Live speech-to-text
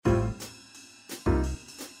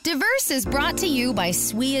Diverse is brought to you by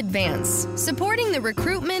SWE Advance, supporting the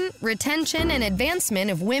recruitment, retention, and advancement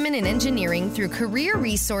of women in engineering through career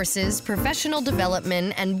resources, professional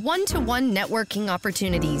development, and one-to-one networking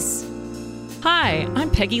opportunities. Hi, I'm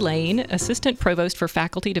Peggy Layne, Assistant Provost for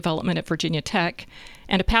Faculty Development at Virginia Tech,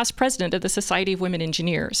 and a past president of the Society of Women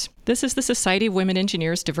Engineers. This is the Society of Women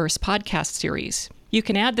Engineers Diverse podcast series. You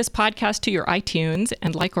can add this podcast to your iTunes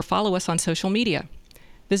and like or follow us on social media.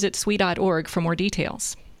 Visit SWE.org for more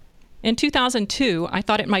details. In 2002, I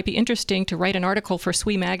thought it might be interesting to write an article for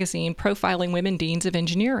SWE Magazine profiling women deans of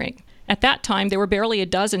engineering. At that time, there were barely a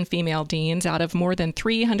dozen female deans out of more than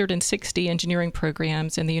 360 engineering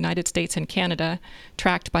programs in the United States and Canada,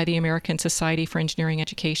 tracked by the American Society for Engineering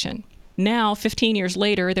Education. Now, 15 years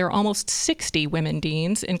later, there are almost 60 women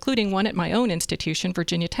deans, including one at my own institution,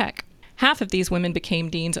 Virginia Tech. Half of these women became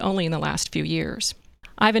deans only in the last few years.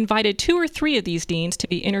 I've invited 2 or 3 of these deans to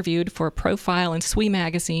be interviewed for a profile in SWE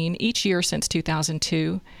Magazine each year since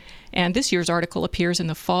 2002, and this year's article appears in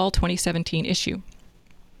the fall 2017 issue.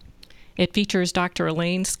 It features Dr.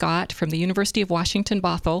 Elaine Scott from the University of Washington,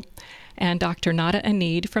 Bothell, and Dr. Nada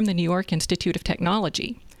Anid from the New York Institute of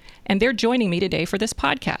Technology, and they're joining me today for this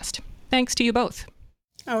podcast. Thanks to you both.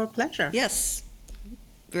 Our pleasure. Yes,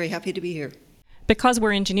 very happy to be here. Because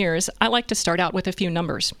we're engineers, I like to start out with a few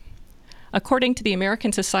numbers. According to the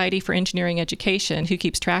American Society for Engineering Education, who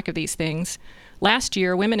keeps track of these things, last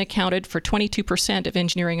year women accounted for 22% of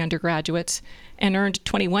engineering undergraduates and earned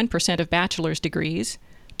 21% of bachelor's degrees,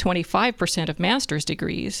 25% of master's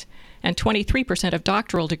degrees, and 23% of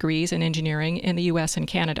doctoral degrees in engineering in the U.S. and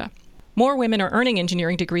Canada. More women are earning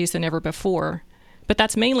engineering degrees than ever before, but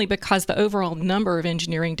that's mainly because the overall number of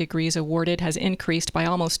engineering degrees awarded has increased by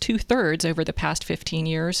almost 2/3 over the past 15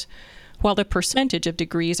 years, while the percentage of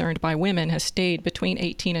degrees earned by women has stayed between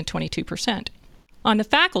 18 and 22%. On the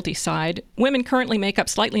faculty side, women currently make up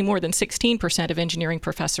slightly more than 16% of engineering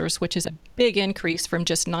professors, which is a big increase from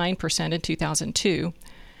just 9% in 2002.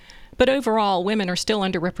 But overall, women are still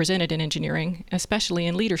underrepresented in engineering, especially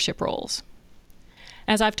in leadership roles.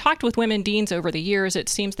 As I've talked with women deans over the years, it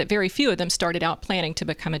seems that very few of them started out planning to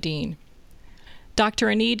become a dean. Dr.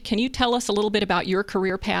 Anid, can you tell us a little bit about your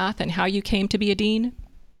career path and how you came to be a dean?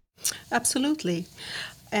 Absolutely.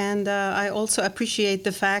 And I also appreciate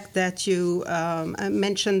the fact that you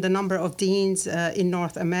mentioned the number of deans in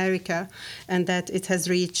North America and that it has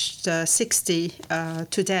reached 60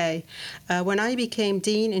 today. When I became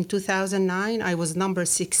dean in 2009, I was number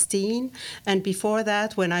 16. And before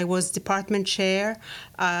that, when I was department chair,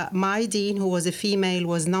 my dean, who was a female,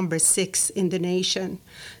 was number 6 in the nation.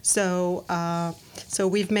 So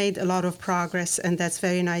we've made a lot of progress, and that's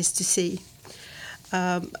very nice to see.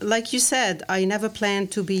 Like you said, I never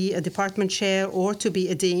planned to be a department chair or to be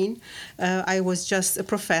a dean. I was just a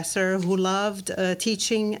professor who loved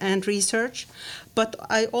teaching and research. But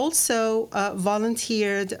I also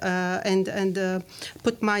volunteered and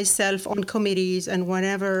put myself on committees, and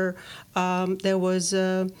whenever there was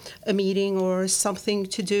a meeting or something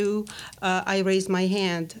to do, I raised my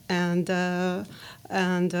hand. And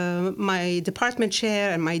my department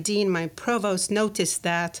chair and my dean, my provost, noticed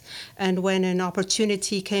that. And when an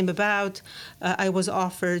opportunity came about, I was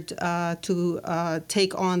offered to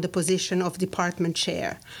take on the position of department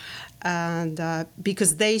chair. And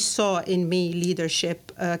because they saw in me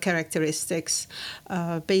leadership characteristics,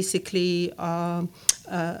 basically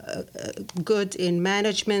good in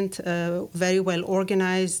management, very well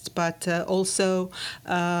organized, but also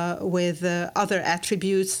with other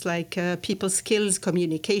attributes like people skills,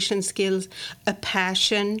 communication skills, a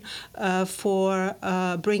passion for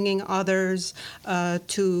bringing others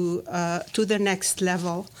to the next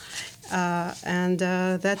level. And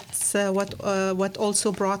that's what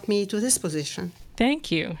also brought me to this position.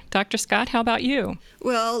 Thank you. Dr. Scott, how about you?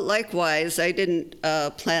 Well, likewise, I didn't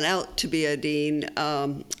plan out to be a dean.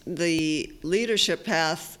 The leadership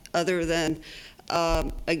path, other than,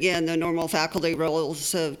 again, the normal faculty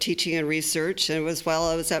roles of teaching and research, and as well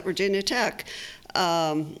I was at Virginia Tech,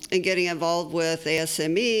 and getting involved with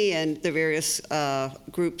ASME and the various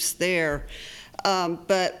groups there.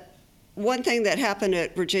 But one thing that happened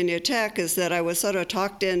at Virginia Tech is that I was sort of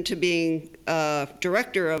talked into being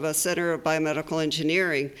director of a Center of Biomedical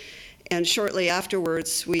Engineering. And shortly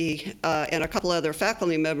afterwards, we and a couple other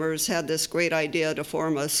faculty members had this great idea to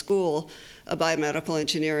form a school of biomedical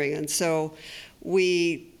engineering. And so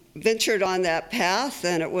we ventured on that path,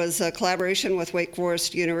 and it was a collaboration with Wake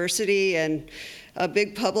Forest University and a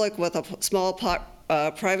big public with a small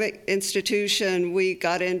private institution. We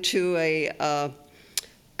got into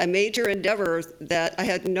a major endeavor that I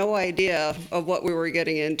had no idea of what we were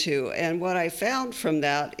getting into. And what I found from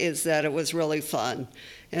that is that it was really fun.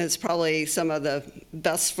 And it's probably some of the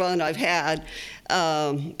best fun I've had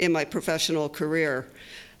in my professional career.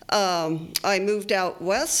 I moved out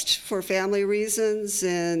west for family reasons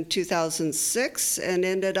in 2006 and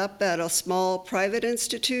ended up at a small private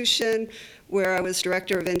institution where I was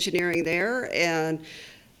director of engineering there. And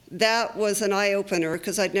that was an eye-opener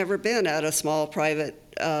because I'd never been at a small private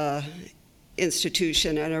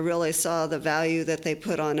institution, and I really saw the value that they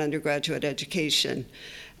put on undergraduate education.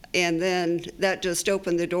 And then that just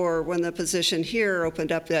opened the door when the position here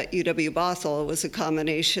opened up at UW-Bothell. It was a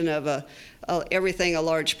combination of everything a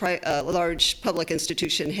large public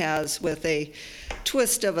institution has with a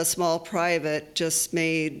twist of a small private just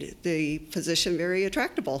made the position very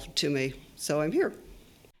attractable to me. So I'm here.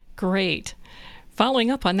 Great.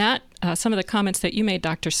 Following up on that, some of the comments that you made,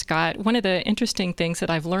 Dr. Scott, one of the interesting things that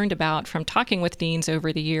I've learned about from talking with deans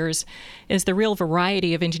over the years is the real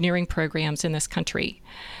variety of engineering programs in this country.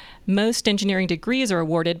 Most engineering degrees are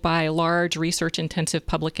awarded by large research-intensive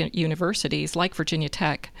public universities like Virginia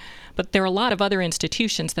Tech, but there are a lot of other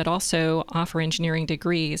institutions that also offer engineering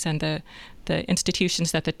degrees, and the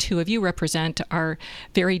institutions that the two of you represent are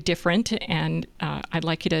very different, and I'd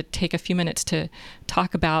like you to take a few minutes to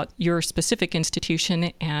talk about your specific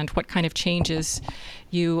institution and what kind of changes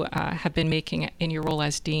you have been making in your role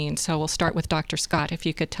as dean. So we'll start with Dr. Scott, if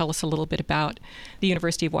you could tell us a little bit about the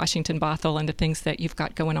University of Washington-Bothell and the things that you've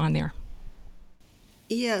got going on there.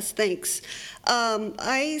 Yes, thanks.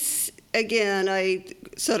 I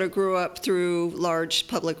sort of grew up through large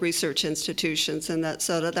public research institutions, and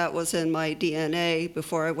that was in my DNA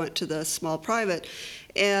before I went to the small private.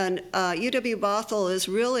 And UW-Bothell is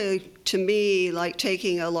really, to me, like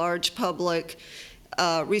taking a large public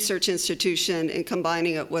research institution and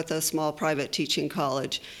combining it with a small private teaching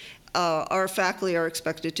college. Our faculty are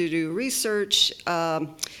expected to do research,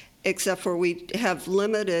 except for we have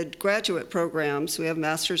limited graduate programs. We have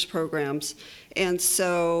master's programs. And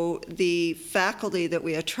so the faculty that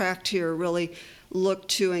we attract here really look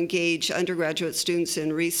to engage undergraduate students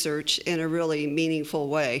in research in a really meaningful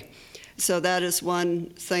way. So that is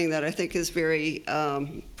one thing that I think is very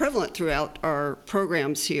prevalent throughout our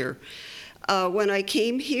programs here. When I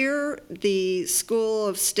came here, the School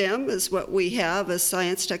of STEM is what we have as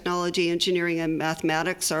science, technology, engineering, and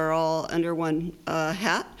mathematics are all under one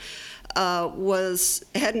hat.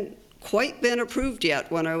 Hadn't quite been approved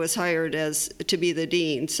yet when I was hired to be the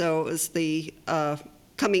dean. So it was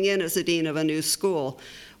coming in as a dean of a new school.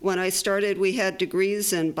 When I started, we had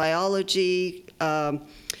degrees in biology,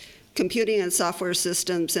 computing and software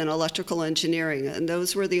systems, and electrical engineering, and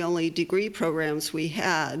those were the only degree programs we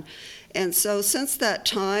had. And so since that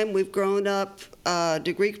time, we've grown up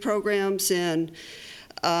degree programs in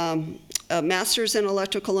a master's in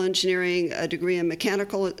electrical engineering, a degree in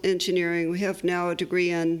mechanical engineering. We have now a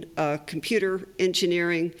degree in computer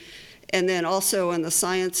engineering. And then also in the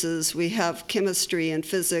sciences, we have chemistry and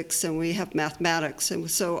physics, and we have mathematics. And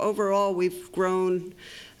so overall, we've grown,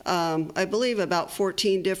 I believe, about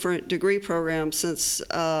 14 different degree programs since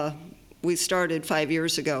we started 5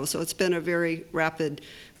 years ago. So it's been a very rapid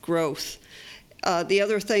growth. The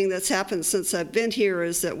other thing that's happened since I've been here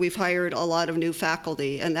is that we've hired a lot of new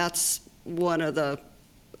faculty, and that's one of the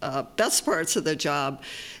best parts of the job.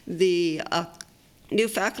 The new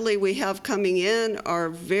faculty we have coming in are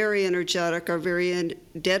very energetic, are very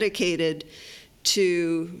dedicated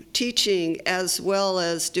to teaching as well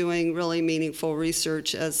as doing really meaningful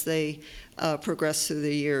research as they progress through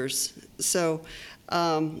the years. So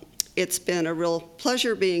it's been a real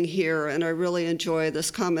pleasure being here, and I really enjoy this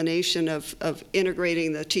combination of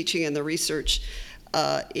integrating the teaching and the research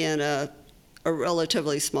in a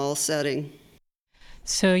relatively small setting.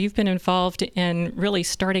 So you've been involved in really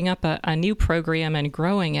starting up a new program and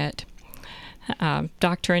growing it.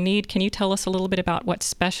 Dr. Anid, can you tell us a little bit about what's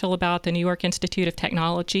special about the New York Institute of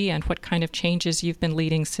Technology and what kind of changes you've been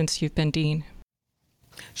leading since you've been dean?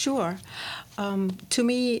 Sure. To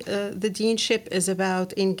me, the deanship is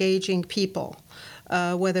about engaging people,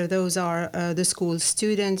 whether those are the school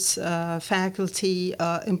students, faculty,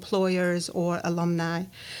 employers, or alumni.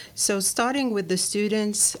 So starting with the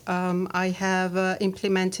students, I have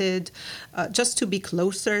implemented, just to be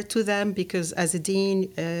closer to them, because as a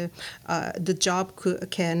dean, the job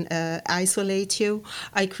can isolate you.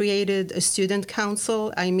 I created a student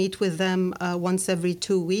council. I meet with them once every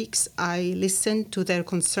 2 weeks. I listen to their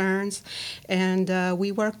concerns, and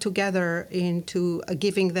we work together into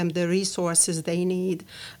giving them the resources they need need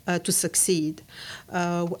to succeed.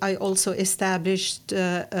 I also established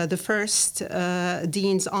the first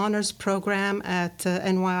Dean's Honors Program at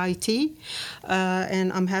NYIT, and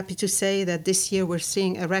I'm happy to say that this year we're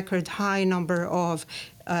seeing a record high number of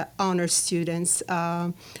honors students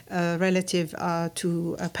relative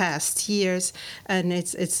to past years, and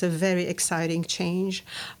it's a very exciting change.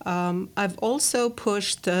 I've also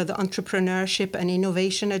pushed the entrepreneurship and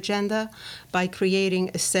innovation agenda by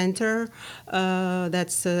creating a center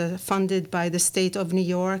that's funded by the state of New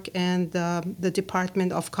York and the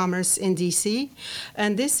Department of Commerce in DC.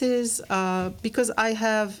 And this is because I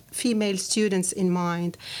have female students in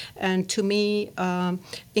mind, and to me,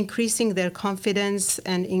 increasing their confidence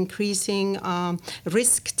and increasing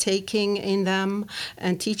risk-taking in them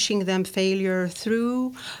and teaching them failure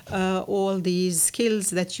through all these skills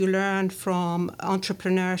that you learn from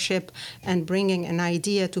entrepreneurship and bringing an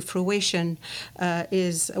idea to fruition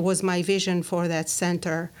was my vision for that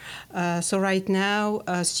center. So right now,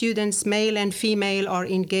 students, male and female, are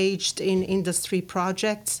engaged in industry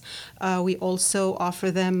projects. We also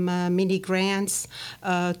offer them mini grants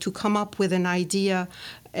to come up with an idea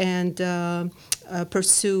and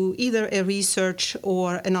pursue either a research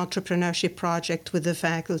or an entrepreneurship project with the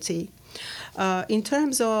faculty. In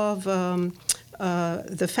terms of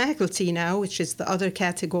the faculty now, which is the other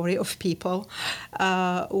category of people,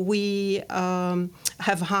 we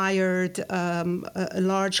have hired a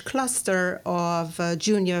large cluster of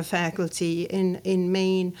junior faculty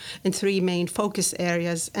in three main focus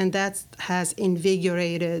areas, and that has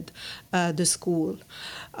invigorated the school.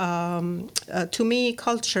 To me,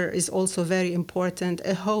 culture is also very important,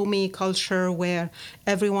 a homey culture where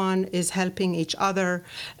everyone is helping each other,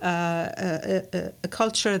 a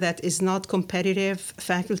culture that is not competitive.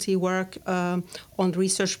 Faculty work on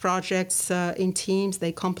research projects in teams.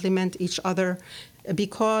 They complement each other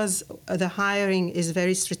because the hiring is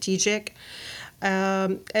very strategic.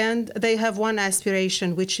 And they have one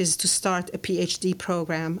aspiration, which is to start a PhD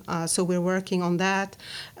program. So we're working on that,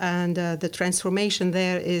 and the transformation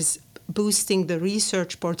there is boosting the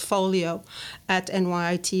research portfolio at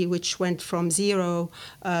NYIT, which went from zero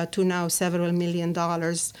to now several $1 million,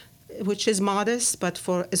 which is modest, but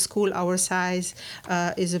for a school our size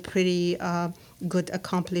is a pretty good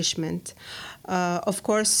accomplishment. Of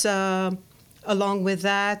course, along with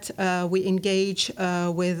that, we engage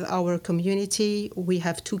with our community. We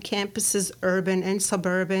have two campuses, urban and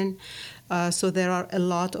suburban, so there are a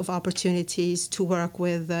lot of opportunities to work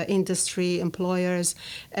with industry, employers,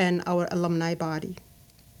 and our alumni body.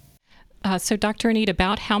 So Dr. Anit,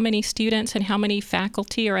 about how many students and how many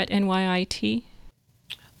faculty are at NYIT?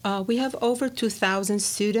 We have over 2,000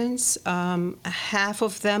 students. Half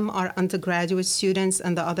of them are undergraduate students,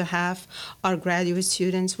 and the other half are graduate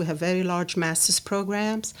students. We have very large master's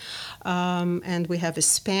programs, and we have a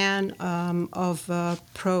span of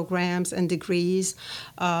programs and degrees,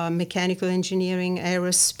 mechanical engineering,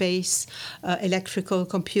 aerospace, electrical,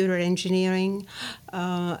 computer engineering,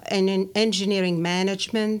 and in engineering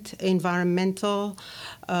management, environmental,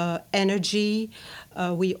 energy.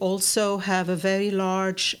 We also have a very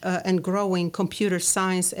large and growing computer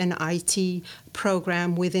science and IT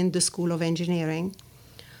program within the School of Engineering.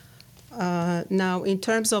 Now, in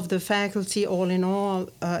terms of the faculty, all in all,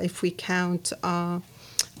 if we count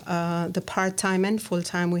the part-time and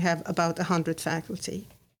full-time, we have about 100 faculty.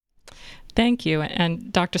 Thank you.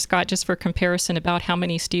 And Dr. Scott, just for comparison, about how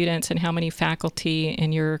many students and how many faculty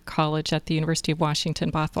in your college at the University of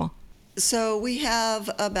Washington, Bothell? So we have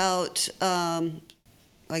about,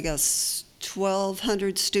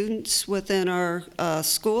 1,200 students within our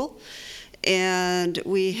school, and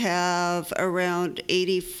we have around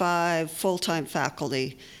 85 full-time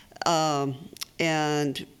faculty,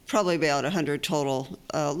 and probably about 100 total,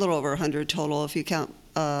 a little over 100 total if you count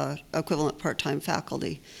equivalent part-time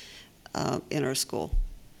faculty in our school.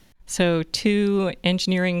 So 2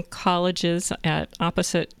 engineering colleges at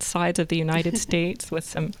opposite sides of the United States with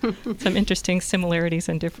some interesting similarities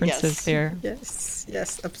and differences there. Yes,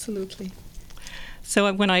 absolutely.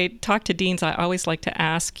 So when I talk to deans, I always like to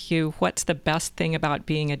ask you, what's the best thing about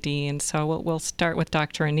being a dean? So we'll start with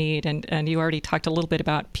Dr. Anit, and you already talked a little bit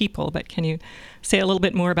about people, but can you say a little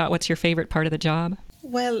bit more about what's your favorite part of the job?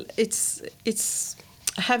 Well, it's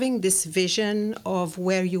having this vision of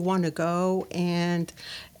where you want to go and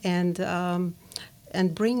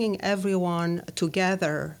bringing everyone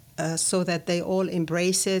together so that they all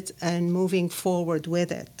embrace it and moving forward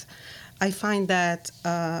with it. I find that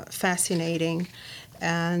fascinating,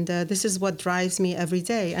 and this is what drives me every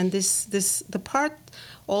day. And the part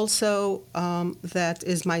also that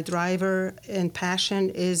is my driver and passion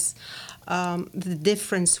is the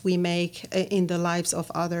difference we make in the lives of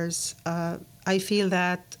others. I feel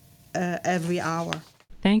that every hour.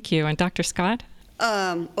 Thank you. And Dr. Scott?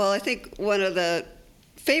 Well, I think one of the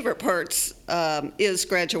favorite parts is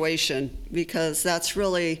graduation, because that's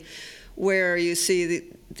really where you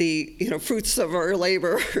see the fruits of our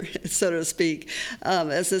labor, so to speak,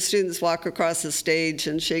 as the students walk across the stage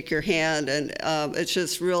and shake your hand, and it's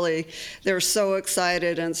just really, they're so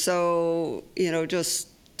excited and so just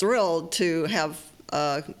thrilled to have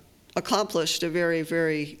accomplished a very,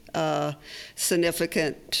 very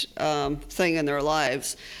significant thing in their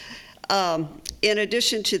lives. In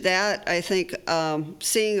addition to that, I think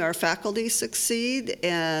seeing our faculty succeed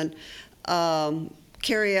and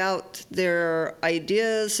carry out their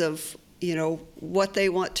ideas of what they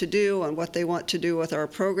want to do and what they want to do with our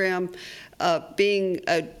program. Being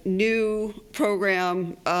a new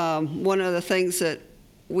program, one of the things that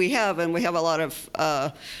we have, and we have a lot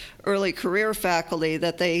of early career faculty,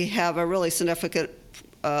 that they have a really significant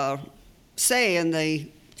say in the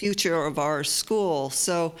future of our school.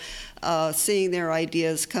 So seeing their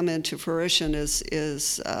ideas come into fruition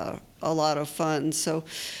is a lot of fun. So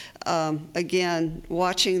again,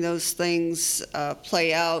 watching those things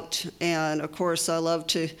play out, and of course I love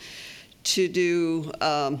to do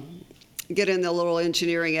get in the little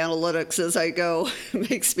engineering analytics as I go.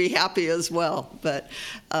 Makes me happy as well. But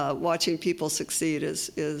watching people succeed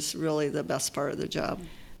is really the best part of the job.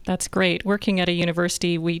 That's great. Working at a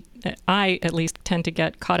university, I at least tend to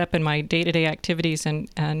get caught up in my day-to-day activities,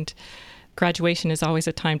 and graduation is always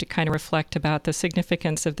a time to kind of reflect about the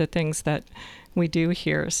significance of the things that we do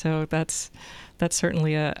here. So that's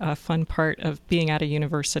certainly a fun part of being at a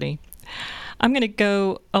university. I'm going to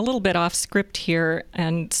go a little bit off script here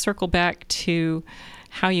and circle back to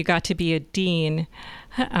how you got to be a dean.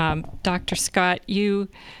 Dr. Scott, you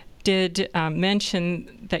did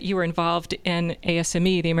mention that you were involved in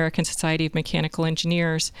ASME, the American Society of Mechanical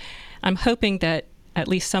Engineers. I'm hoping that at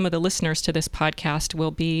least some of the listeners to this podcast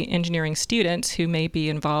will be engineering students who may be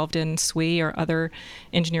involved in SWE or other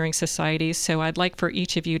engineering societies. So I'd like for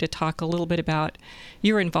each of you to talk a little bit about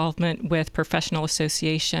your involvement with professional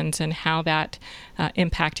associations and how that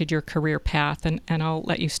impacted your career path. And I'll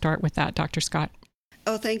let you start with that, Dr. Scott.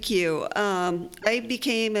 Oh, thank you. I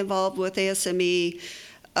became involved with ASME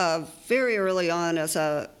very early on as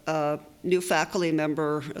a new faculty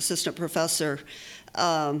member, assistant professor,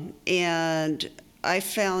 and I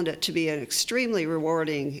found it to be an extremely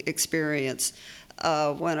rewarding experience.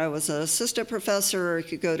 When I was an assistant professor, I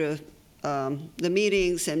could go to the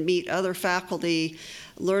meetings and meet other faculty,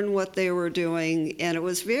 learn what they were doing, and it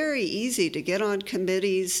was very easy to get on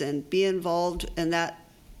committees and be involved in that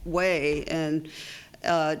way, and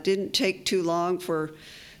didn't take too long for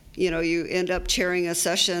you end up chairing a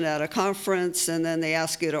session at a conference, and then they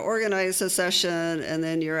ask you to organize a session, and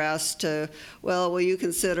then you're asked to, will you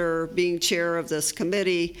consider being chair of this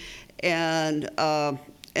committee, and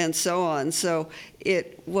so on. So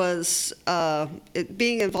it was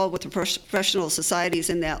being involved with the professional societies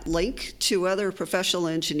and that link to other professional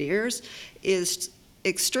engineers is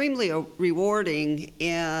extremely rewarding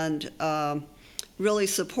and really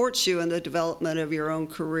supports you in the development of your own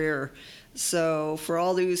career. So for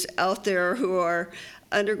all those out there who are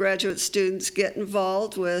undergraduate students, get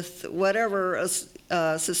involved with whatever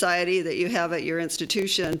society that you have at your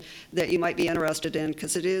institution that you might be interested in,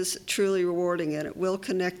 because it is truly rewarding and it will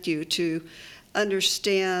connect you to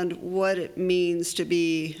understand what it means to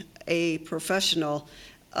be a professional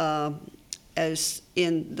as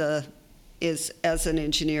an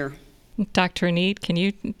engineer. Dr. Need, can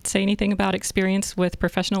you say anything about experience with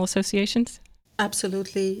professional associations?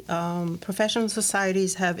 Absolutely. Professional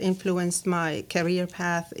societies have influenced my career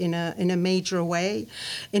path in a major way.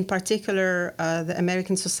 In particular, the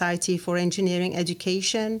American Society for Engineering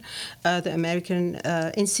Education, the American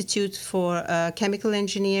Institute for Chemical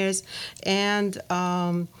Engineers, and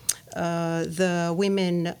the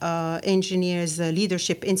Women Engineers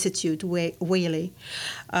Leadership Institute, Whaley.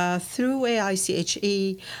 Through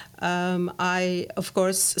AICHE, I, of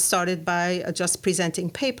course, started by just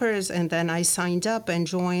presenting papers, and then I signed up and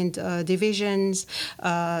joined divisions,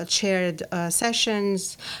 chaired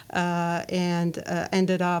sessions, and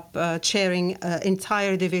ended up chairing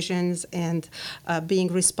entire divisions and being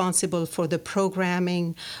responsible for the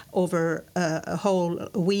programming over a whole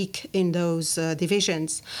week in those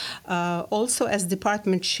divisions. Also, as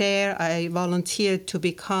department chair, I volunteered to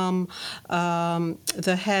become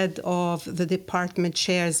the head of the department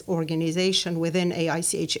chair's organization within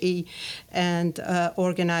AICHE and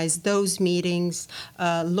organized those meetings,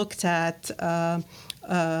 looked at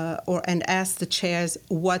and asked the chairs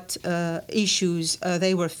what issues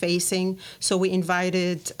they were facing. So we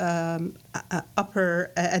invited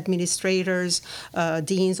upper administrators,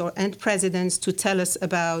 deans, and presidents to tell us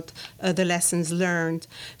about the lessons learned.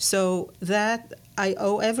 So that I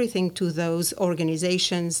owe everything to those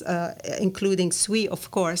organizations, including SWE,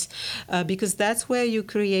 of course, because that's where you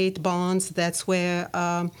create bonds. That's where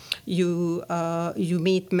you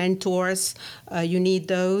meet mentors. You need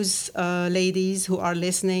those ladies who are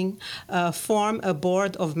listening. Form a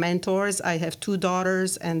board of mentors. I have 2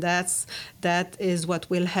 daughters, and that is what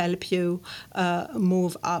will help you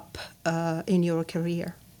move up in your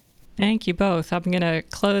career. Thank you both. I'm going to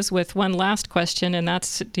close with one last question, and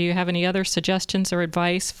that's, do you have any other suggestions or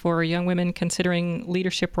advice for young women considering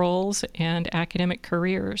leadership roles and academic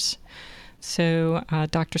careers? So,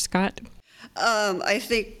 Dr. Scott? I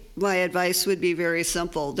think my advice would be very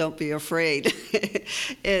simple. Don't be afraid.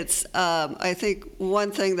 It's, I think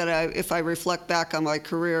one thing that if I reflect back on my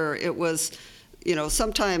career, it was,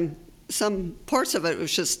 some parts of it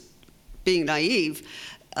was just being naive.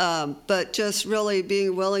 But just really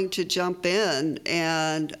being willing to jump in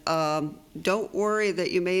and don't worry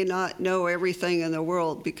that you may not know everything in the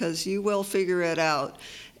world, because you will figure it out.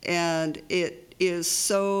 And it is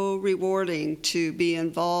so rewarding to be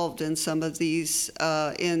involved in some of these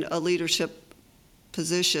in a leadership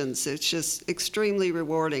positions. It's just extremely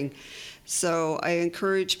rewarding. So I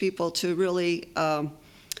encourage people to really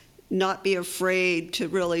not be afraid to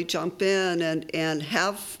really jump in and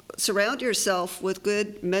surround yourself with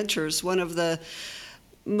good mentors. One of the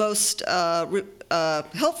most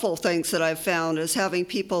helpful things that I've found is having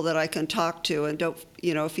people that I can talk to, and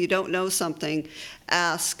if you don't know something,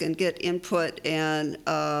 ask and get input, and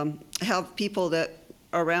have people that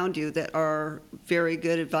around you that are very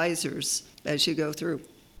good advisors as you go through.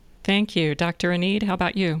 Thank you. Dr. Anid, how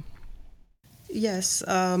about you? Yes,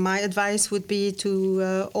 my advice would be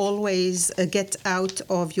to always get out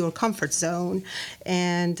of your comfort zone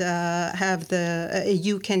and have the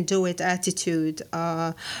you can do it attitude.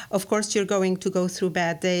 Of course, you're going to go through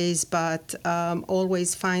bad days, but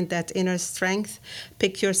always find that inner strength,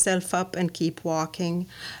 pick yourself up and keep walking.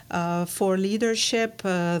 For leadership,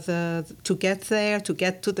 to get there, to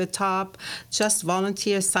get to the top, just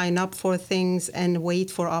volunteer, sign up for things, and wait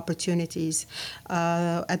for opportunities.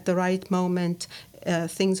 At the right moment,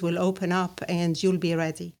 things will open up and you'll be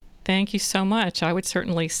ready. Thank you so much. I would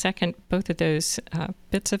certainly second both of those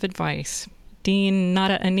bits of advice. Dean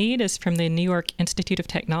Nada Anid is from the New York Institute of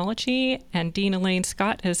Technology, and Dean Elaine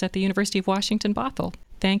Scott is at the University of Washington, Bothell.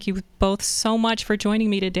 Thank you both so much for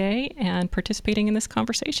joining me today and participating in this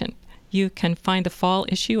conversation. You can find the fall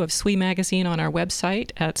issue of SWE Magazine on our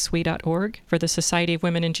website at SWE.org. For the Society of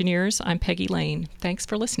Women Engineers, I'm Peggy Layne. Thanks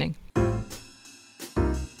for listening.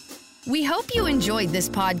 We hope you enjoyed this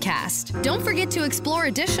podcast. Don't forget to explore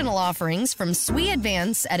additional offerings from SWE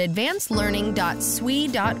Advance at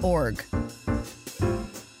advancedlearning.swe.org.